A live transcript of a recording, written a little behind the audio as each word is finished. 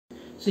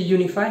So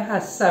Unifi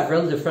has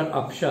several different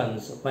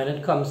options when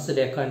it comes to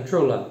their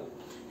controller.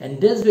 In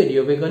this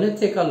video, we're going to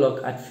take a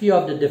look at a few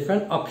of the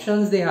different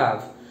options they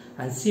have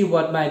and see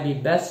what might be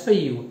best for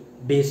you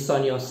based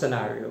on your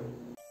scenario.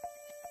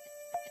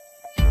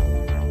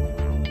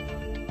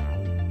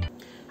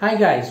 Hi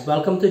guys,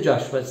 welcome to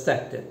Joshua's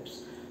Tech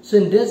Tips. So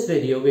in this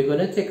video, we're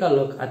going to take a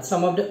look at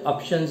some of the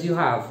options you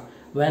have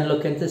when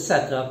looking to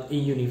set up a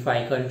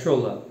Unifi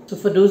controller. So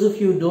for those of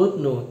you who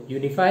don't know,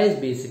 Unifi is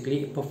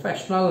basically a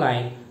professional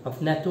line of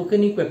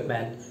networking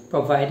equipment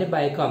provided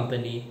by a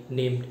company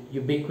named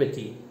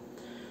ubiquiti.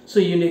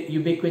 So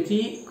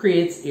ubiquiti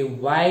creates a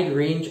wide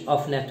range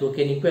of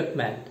networking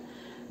equipment,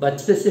 but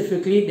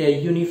specifically their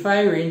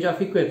Unifi range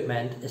of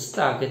equipment is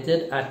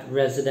targeted at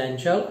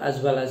residential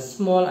as well as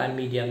small and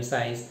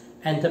medium-sized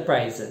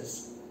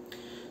enterprises.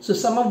 So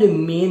some of the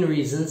main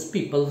reasons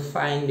people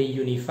find the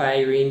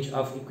Unifi range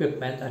of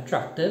equipment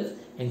attractive,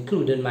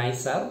 including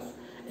myself,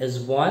 is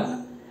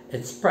one,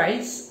 its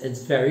price.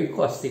 It's very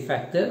cost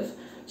effective.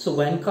 So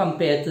when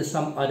compared to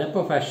some other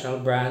professional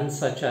brands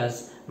such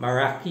as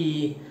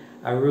Meraki,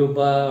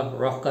 Aruba,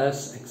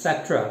 Ruckus,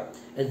 etc.,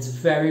 it's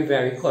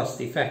very cost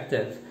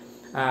effective.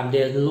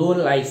 There's low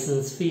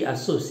license fee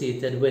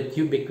associated with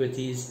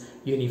ubiquiti's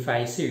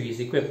Unifi series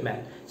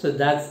equipment. So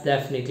that's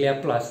definitely a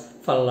plus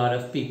for a lot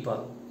of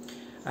people.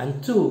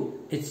 And two,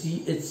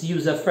 it's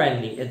user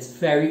friendly. It's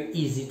very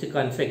easy to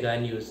configure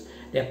and use.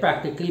 There are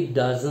practically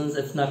dozens,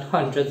 if not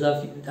hundreds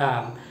of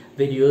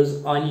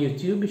videos on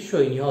YouTube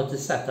showing you how to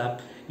set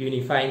up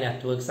Unifi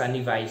networks and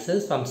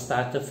devices from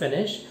start to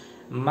finish.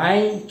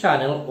 My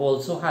channel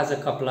also has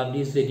a couple of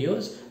these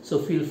videos, so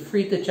feel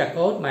free to check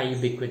out my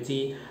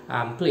ubiquiti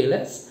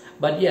playlist.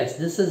 But yes,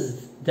 this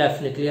is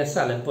definitely a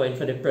selling point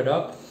for the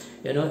product.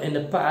 You know, in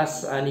the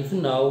past and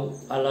even now,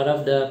 a lot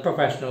of the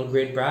professional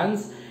grade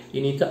brands, you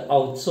need to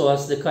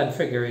outsource the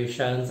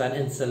configurations and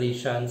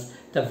installations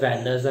to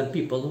vendors and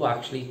people who are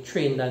actually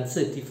trained and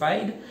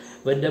certified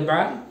with the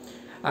brand.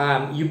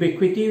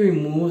 Ubiquiti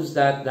removes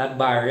that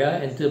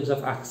barrier in terms of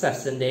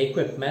accessing the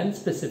equipment,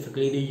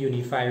 specifically the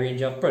Unifi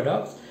range of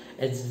products.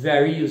 It's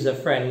very user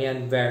friendly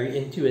and very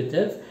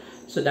intuitive.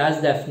 So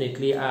that's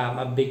definitely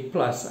a big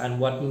plus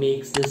and what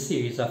makes this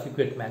series of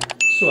equipment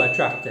so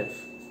attractive.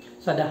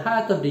 So at the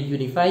heart of the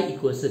Unifi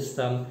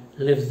ecosystem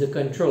lives the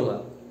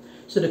controller.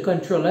 So the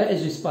controller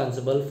is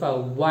responsible for a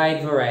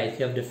wide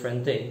variety of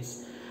different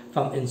things,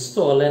 from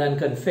installing and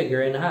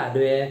configuring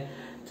hardware,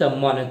 to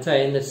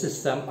monitoring the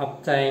system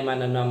uptime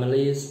and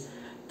anomalies,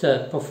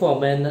 to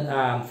performing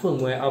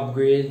firmware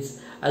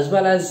upgrades, as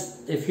well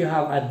as if you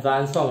have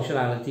advanced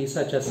functionality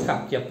such as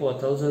capture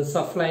portals and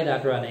stuff like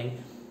that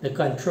running, the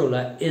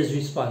controller is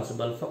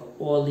responsible for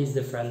all these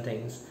different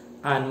things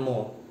and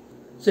more.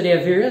 So there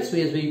are various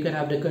ways where you can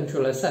have the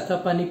controller set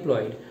up and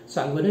deployed.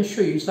 So I'm going to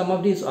show you some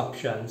of these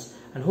options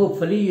and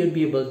hopefully you'll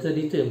be able to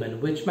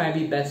determine which might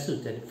be best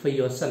suited for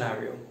your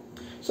scenario.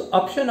 So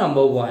option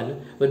number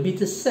one would be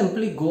to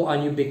simply go on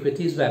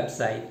Ubiquiti's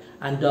website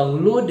and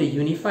download the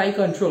Unifi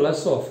controller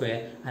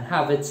software and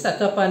have it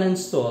set up and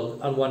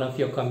installed on one of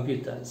your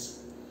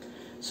computers.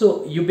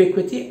 So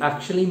Ubiquiti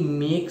actually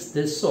makes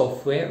this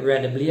software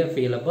readily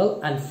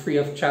available and free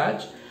of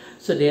charge.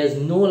 So there's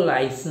no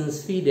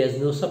license fee, there's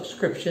no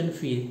subscription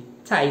fee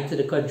tied to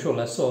the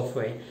controller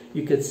software.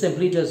 You could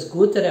simply just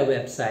go to their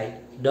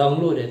website,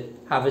 download it,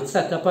 have it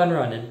set up and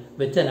running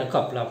within a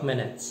couple of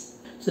minutes.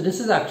 So this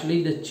is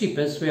actually the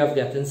cheapest way of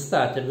getting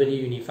started with a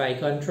Unifi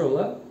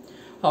controller.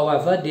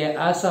 However, there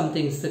are some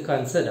things to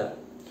consider.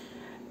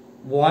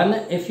 One,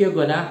 if you're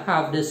going to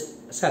have this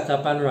set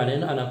up and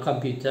running on a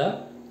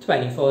computer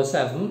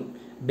 24/7,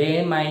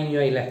 bear in mind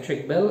your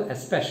electric bill,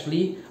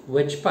 especially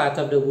which part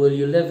of the world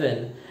you live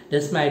in.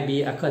 This might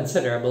be a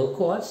considerable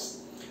cost.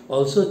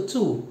 Also,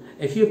 two,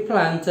 if you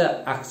plan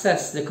to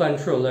access the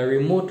controller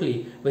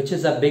remotely, which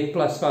is a big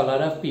plus for a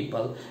lot of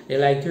people, they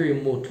like to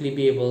remotely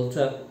be able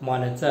to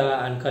monitor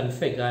and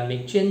configure and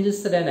make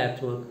changes to their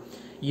network,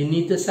 you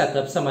need to set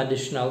up some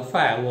additional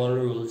firewall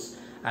rules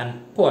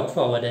and port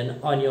forwarding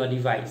on your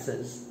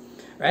devices.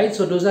 Right?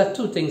 So those are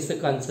two things to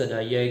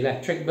consider. Your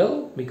electric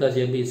bill, because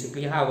you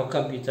basically have a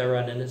computer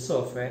running the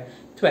software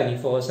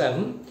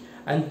 24/7,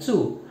 and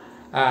two,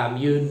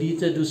 you need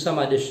to do some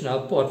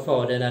additional port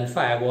forwarding and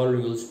firewall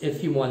rules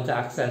if you want to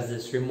access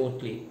this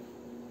remotely.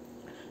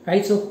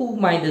 Right, so who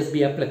might this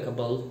be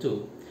applicable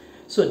to?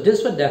 So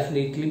this would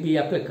definitely be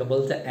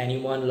applicable to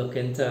anyone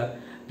looking to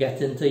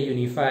get into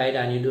Unified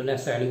and you don't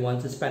necessarily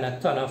want to spend a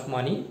ton of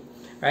money.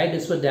 Right,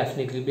 this would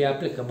definitely be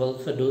applicable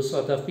for those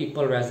sort of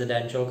people,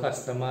 residential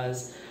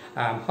customers,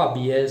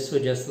 hobbyists who are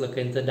just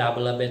looking to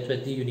dabble a bit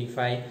with the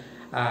Unifi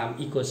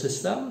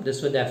ecosystem.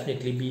 This would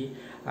definitely be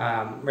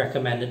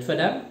recommended for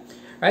them.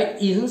 Right,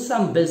 even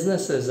some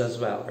businesses as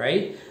well,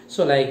 right?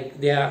 So like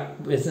there are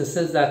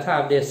businesses that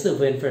have their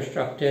server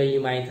infrastructure,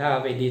 you might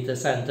have a data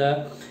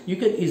center. You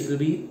could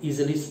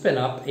easily spin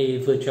up a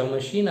virtual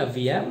machine, a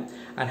VM,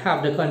 and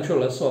have the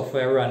controller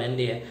software running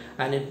there,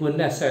 and it wouldn't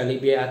necessarily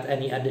be at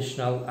any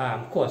additional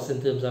cost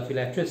in terms of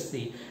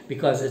electricity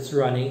because it's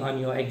running on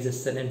your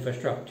existing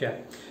infrastructure.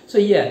 So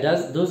yeah,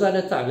 those are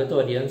the target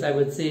audience. I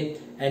would say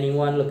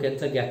anyone looking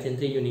to get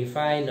into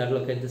Unifi, not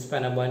looking to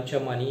spend a bunch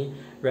of money,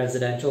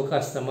 residential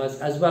customers,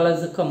 as well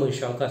as the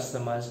commercial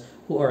customers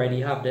who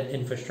already have the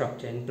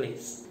infrastructure in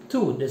place.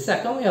 2. The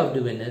second way of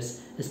doing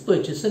this is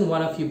purchasing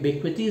one of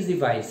ubiquiti's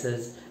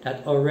devices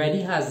that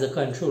already has the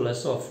controller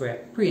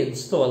software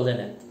pre-installed in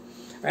it.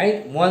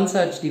 Right? One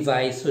such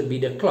device would be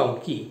the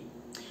Cloud Key.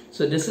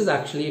 So this is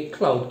actually a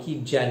Cloud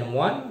Key Gen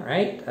 1,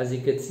 right? As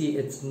you can see,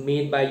 it's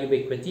made by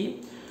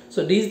Ubiquiti.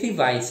 So these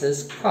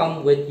devices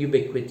come with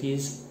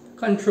Ubiquiti's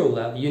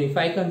controller,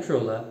 Unifi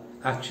controller,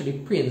 actually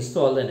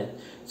pre-installed in it.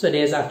 So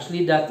there's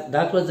actually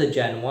that was the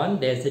Gen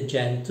 1, there's the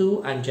Gen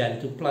 2 and Gen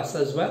 2 Plus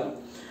as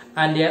well.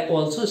 And there are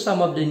also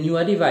some of the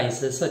newer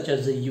devices such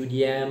as the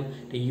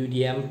UDM, the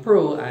UDM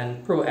Pro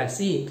and Pro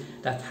SE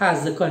that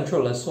has the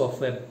controller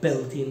software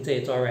built into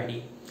it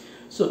already.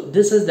 So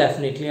this is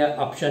definitely an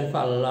option for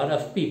a lot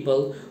of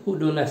people who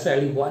don't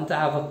necessarily want to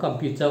have a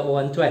computer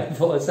on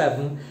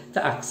 24/7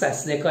 to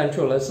access their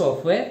controller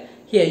software.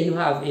 Here you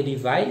have a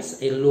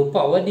device, a low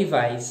power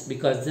device,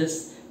 because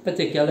this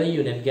particular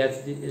unit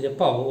gets the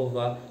power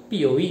over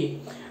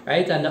PoE,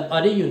 right? And the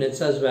other units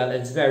as well,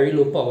 it's very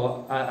low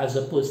power as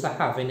opposed to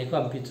having a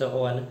computer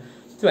on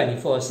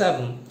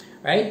 24/7,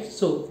 right?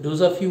 So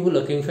those of you who are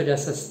looking for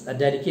just a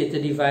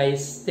dedicated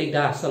device, take the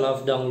hassle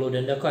of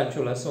downloading the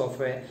controller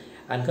software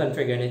and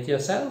configuring it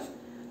yourself,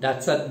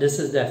 this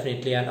is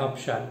definitely an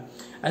option.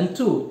 And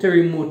 2, to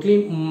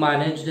remotely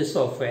manage the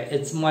software,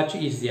 it's much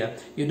easier.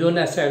 You don't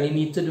necessarily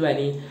need to do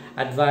any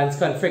advanced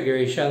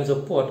configurations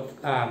or port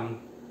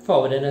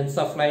forwarding and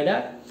stuff like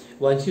that.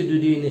 Once you do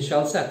the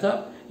initial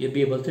setup, you'll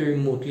be able to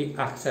remotely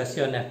access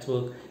your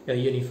network, your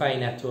Unifi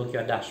network,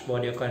 your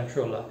dashboard, your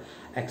controller,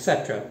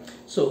 etc.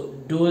 So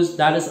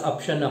that is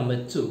option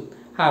number 2,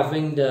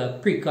 having the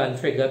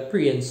pre-configured,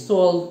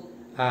 pre-installed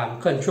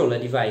controller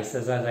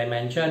devices. As I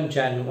mentioned,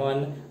 Gen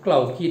 1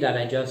 Cloud Key that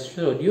I just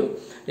showed you.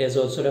 There's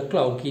also the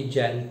Cloud Key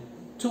Gen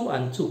 2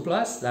 and 2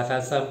 Plus that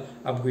has some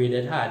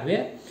upgraded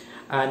hardware.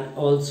 And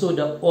also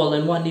the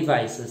all-in-one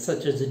devices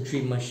such as the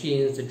Dream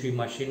Machines, the Dream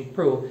Machine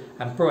Pro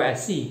and Pro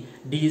SE.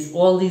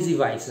 All these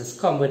devices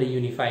come with a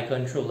Unifi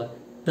controller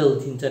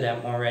built into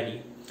them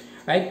already.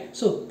 Right?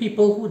 So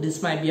people who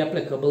this might be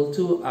applicable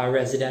to are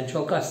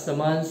residential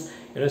customers.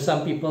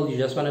 Some people, you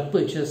just want to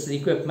purchase the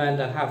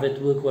equipment and have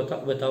it work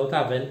without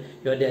having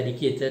your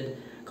dedicated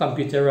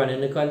computer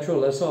running the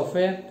controller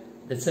software.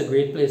 It's a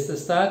great place to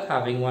start,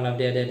 having one of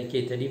their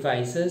dedicated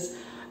devices.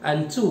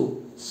 And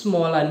 2,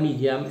 small and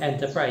medium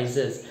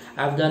enterprises.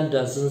 I've done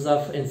dozens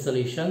of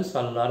installations for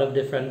a lot of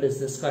different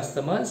business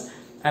customers,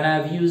 and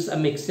I've used a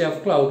mixture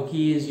of Cloud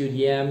Keys,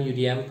 UDM,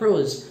 UDM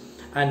Pros,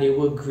 and they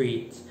were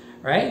great,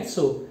 right?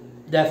 So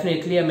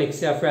definitely a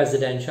mixture of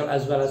residential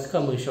as well as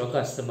commercial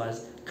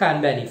customers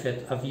can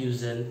benefit of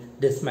using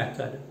this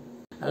method.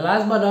 And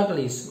last but not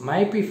least,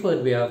 my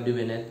preferred way of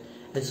doing it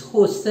is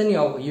hosting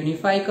your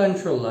Unifi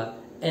controller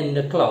in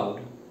the cloud.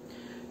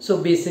 So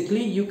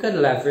basically you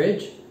can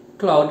leverage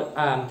cloud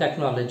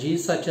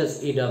technologies such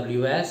as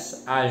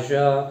AWS,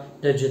 Azure,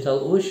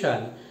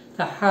 DigitalOcean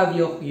to have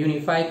your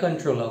Unifi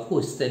controller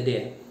hosted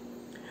there,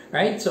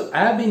 right? So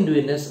I've been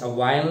doing this a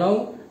while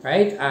now,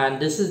 right?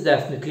 And this is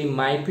definitely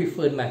my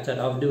preferred method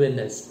of doing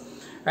this.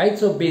 Right,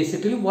 so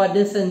basically what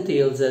this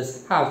entails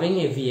is having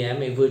a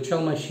VM, a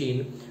virtual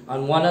machine,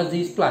 on one of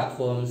these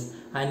platforms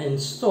and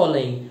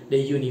installing the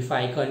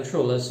Unifi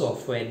controller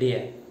software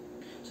there.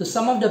 So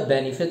some of the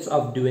benefits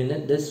of doing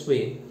it this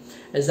way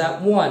is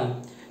that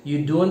 1,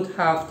 you don't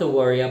have to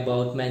worry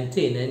about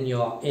maintaining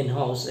your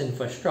in-house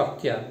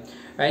infrastructure.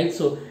 Right,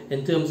 so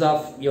in terms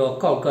of your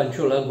cloud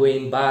controller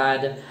going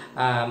bad,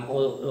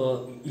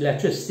 or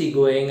electricity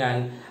going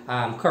and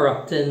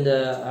corrupting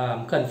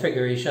the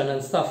configuration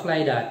and stuff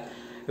like that.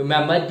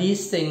 Remember,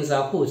 these things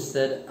are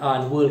hosted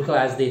on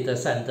world-class data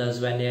centers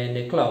when they're in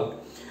the cloud,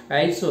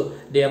 right? So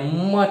they're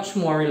much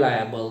more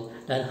reliable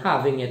than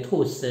having it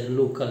hosted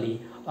locally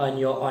on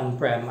your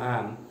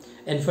on-prem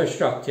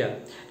infrastructure.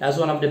 That's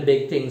one of the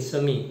big things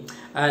for me.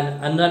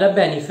 And another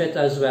benefit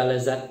as well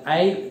is that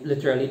I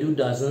literally do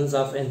dozens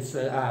of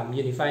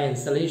Unifi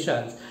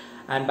installations,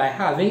 and by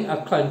having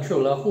a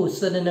controller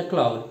hosted in the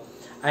cloud,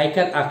 I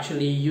can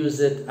actually use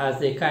it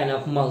as a kind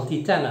of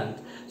multi-tenant.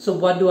 So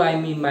what do I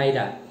mean by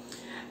that?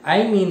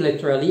 I mean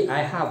literally I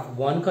have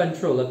one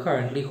controller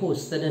currently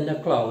hosted in the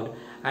cloud,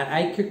 and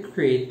I could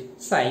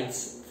create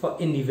sites for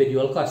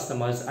individual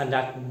customers and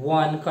that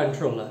one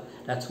controller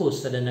that's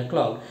hosted in the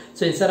cloud.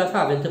 So instead of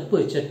having to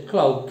purchase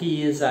cloud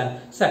keys and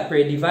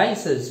separate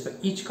devices for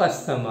each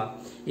customer,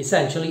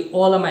 essentially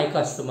all of my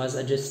customers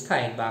are just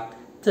tied back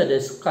to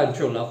this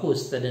controller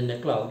hosted in the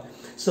cloud.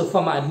 So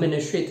from an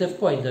administrative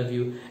point of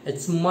view,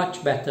 it's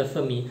much better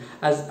for me.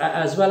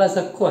 As well as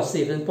a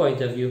cost-saving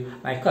point of view,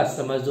 my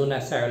customers don't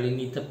necessarily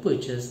need to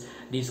purchase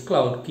these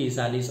cloud keys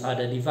and these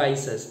other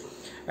devices,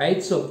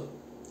 right? So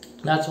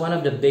That's one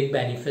of the big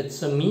benefits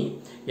for me,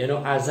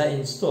 as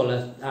an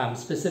installer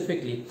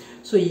specifically.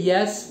 So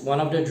yes, one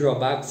of the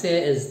drawbacks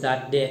here is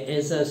that there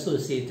is an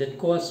associated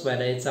cost,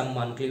 whether it's a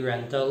monthly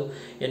rental.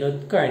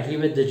 Currently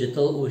with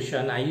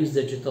DigitalOcean, I use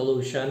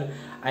DigitalOcean,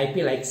 I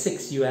pay like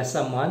 $6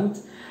 a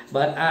month.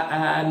 But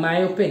in my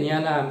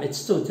opinion,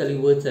 it's totally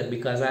worth it,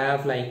 because I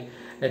have like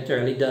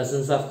literally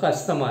dozens of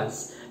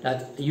customers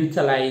that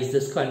utilize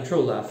this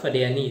controller for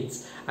their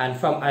needs. And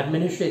from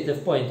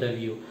administrative point of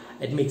view,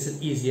 it makes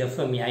it easier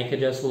for me. I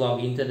could just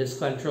log into this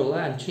controller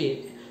and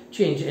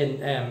change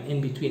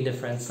in between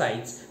different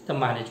sites to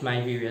manage my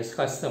various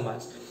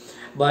customers.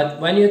 But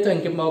when you're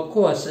thinking about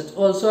cost, it's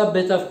also a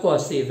bit of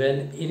cost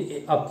saving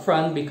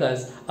upfront,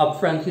 because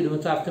upfront you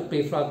don't have to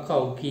pay for a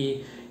cloud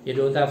key. You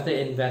don't have to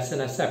invest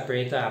in a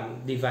separate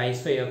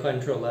device for your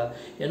controller.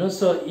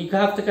 So you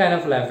have to kind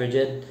of leverage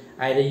it.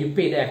 Either you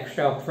pay the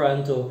extra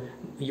upfront or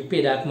you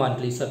pay that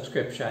monthly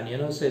subscription.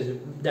 So it's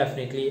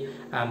definitely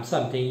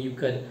something you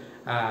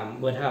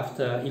would have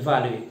to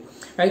evaluate.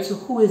 Right, so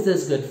who is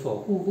this good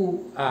for?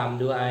 Who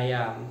do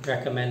I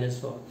recommend this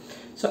for?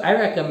 So I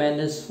recommend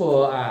this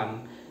for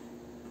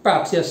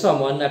perhaps you're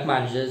someone that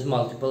manages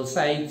multiple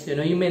sites.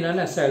 You may not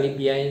necessarily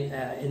be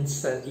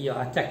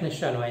a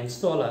technician or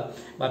installer,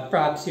 but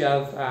perhaps you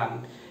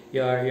have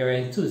you're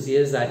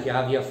enthusiasts, that you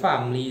have your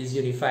family's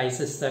Unifi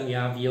system, you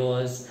have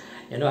yours,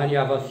 and you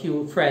have a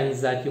few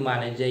friends that you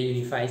manage a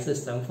Unifi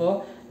system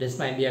for. This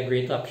might be a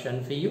great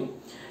option for you.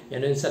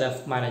 Instead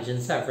of managing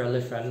several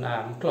different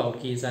cloud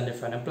keys and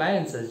different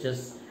appliances,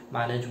 just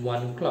manage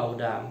one cloud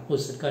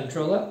hosted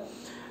controller.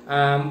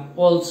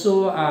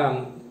 Also,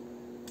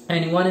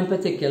 anyone in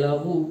particular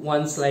who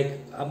wants like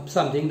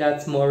something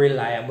that's more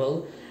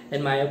reliable,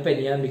 in my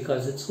opinion,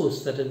 because it's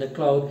hosted in the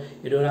cloud,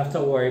 you don't have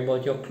to worry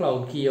about your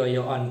cloud key or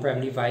your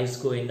on-prem device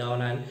going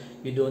down, and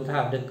you don't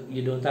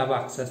have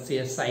access to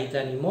your site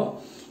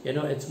anymore.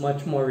 It's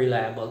much more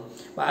reliable.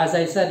 But as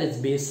I said, it's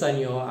based on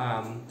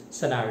your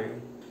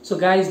scenario. So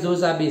guys,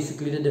 those are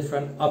basically the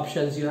different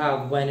options you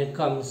have when it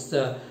comes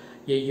to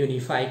your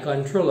Unifi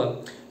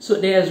controller. So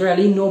there's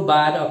really no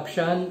bad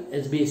option.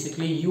 It's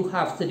basically you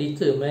have to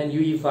determine,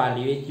 you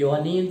evaluate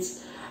your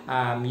needs,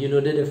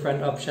 the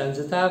different options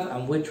it have,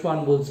 and which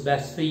one works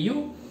best for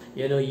you.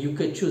 You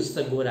could choose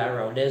to go that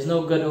route. There's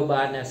no good or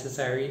bad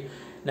necessarily,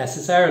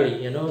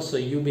 so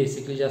you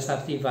basically just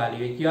have to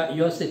evaluate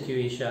your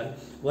situation,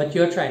 what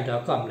you're trying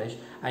to accomplish,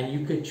 and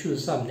you could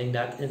choose something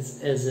that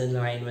is in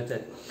line with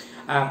it.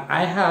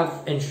 I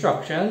have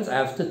instructions, I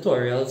have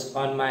tutorials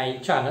on my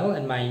channel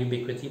and my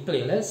Ubiquiti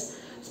playlist,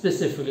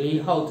 specifically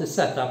how to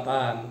set up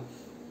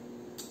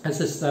a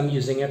system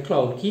using a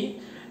cloud key.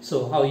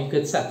 So how you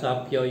could set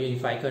up your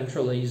Unifi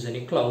controller using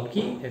a cloud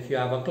key. If you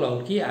have a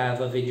cloud key, I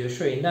have a video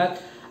showing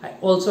that. I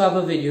also have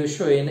a video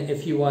showing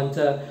if you want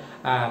to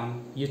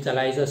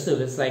utilize a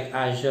service like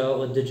Azure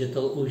or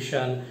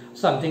DigitalOcean,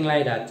 something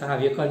like that, to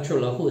have your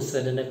controller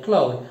hosted in the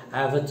cloud. I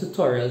have a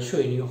tutorial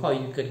showing you how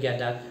you could get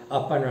that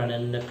up and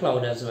running in the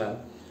cloud as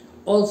well.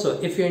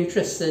 Also, if you're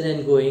interested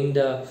in going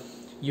the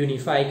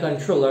Unifi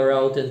controller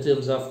route in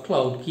terms of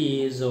cloud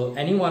keys or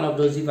any one of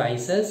those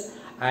devices,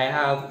 I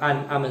have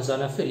an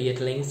Amazon affiliate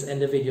links in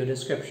the video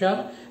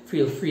description.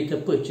 Feel free to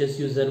purchase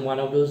using one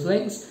of those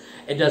links.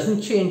 It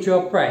doesn't change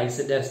your price,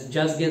 it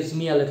just gives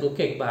me a little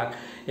kickback,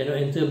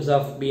 in terms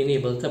of being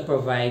able to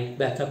provide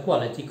better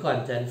quality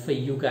content for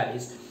you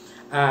guys.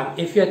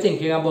 If you're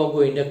thinking about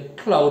going the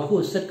cloud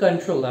hosted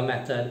controller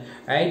method,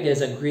 right,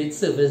 there's a great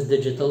service,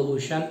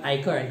 DigitalOcean.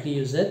 I currently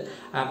use it.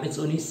 It's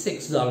only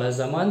 $6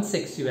 a month,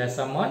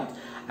 $6 a month.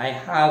 I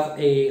have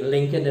a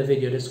link in the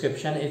video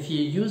description. If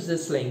you use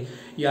this link,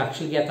 you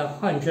actually get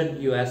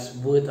 $100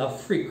 worth of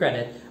free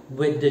credit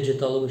with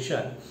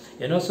DigitalOcean.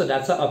 So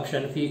that's an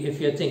option if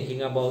you're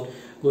thinking about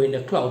going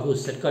the cloud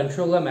hosted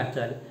controller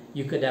method.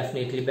 You could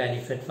definitely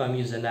benefit from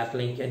using that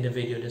link in the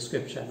video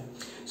description.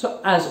 So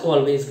as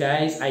always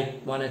guys, I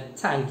want to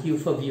thank you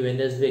for viewing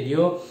this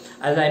video.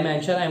 As I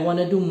mentioned, I want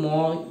to do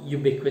more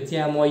Ubiquiti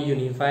and more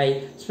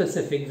Unifi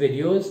specific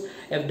videos.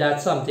 If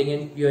that's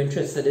something you're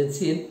interested in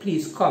seeing,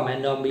 please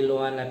comment down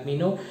below and let me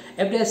know.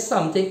 If there's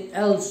something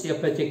else you're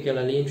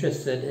particularly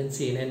interested in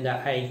seeing in the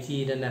IT,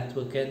 the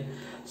networking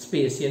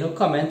space,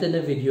 comment in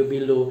the video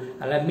below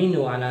and let me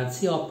know, and I'll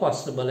see how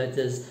possible it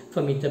is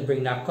for me to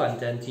bring that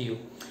content to you.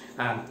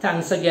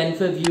 Thanks again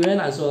for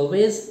viewing. As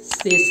always,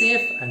 stay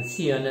safe and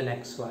see you on the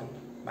next one.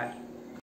 Bye.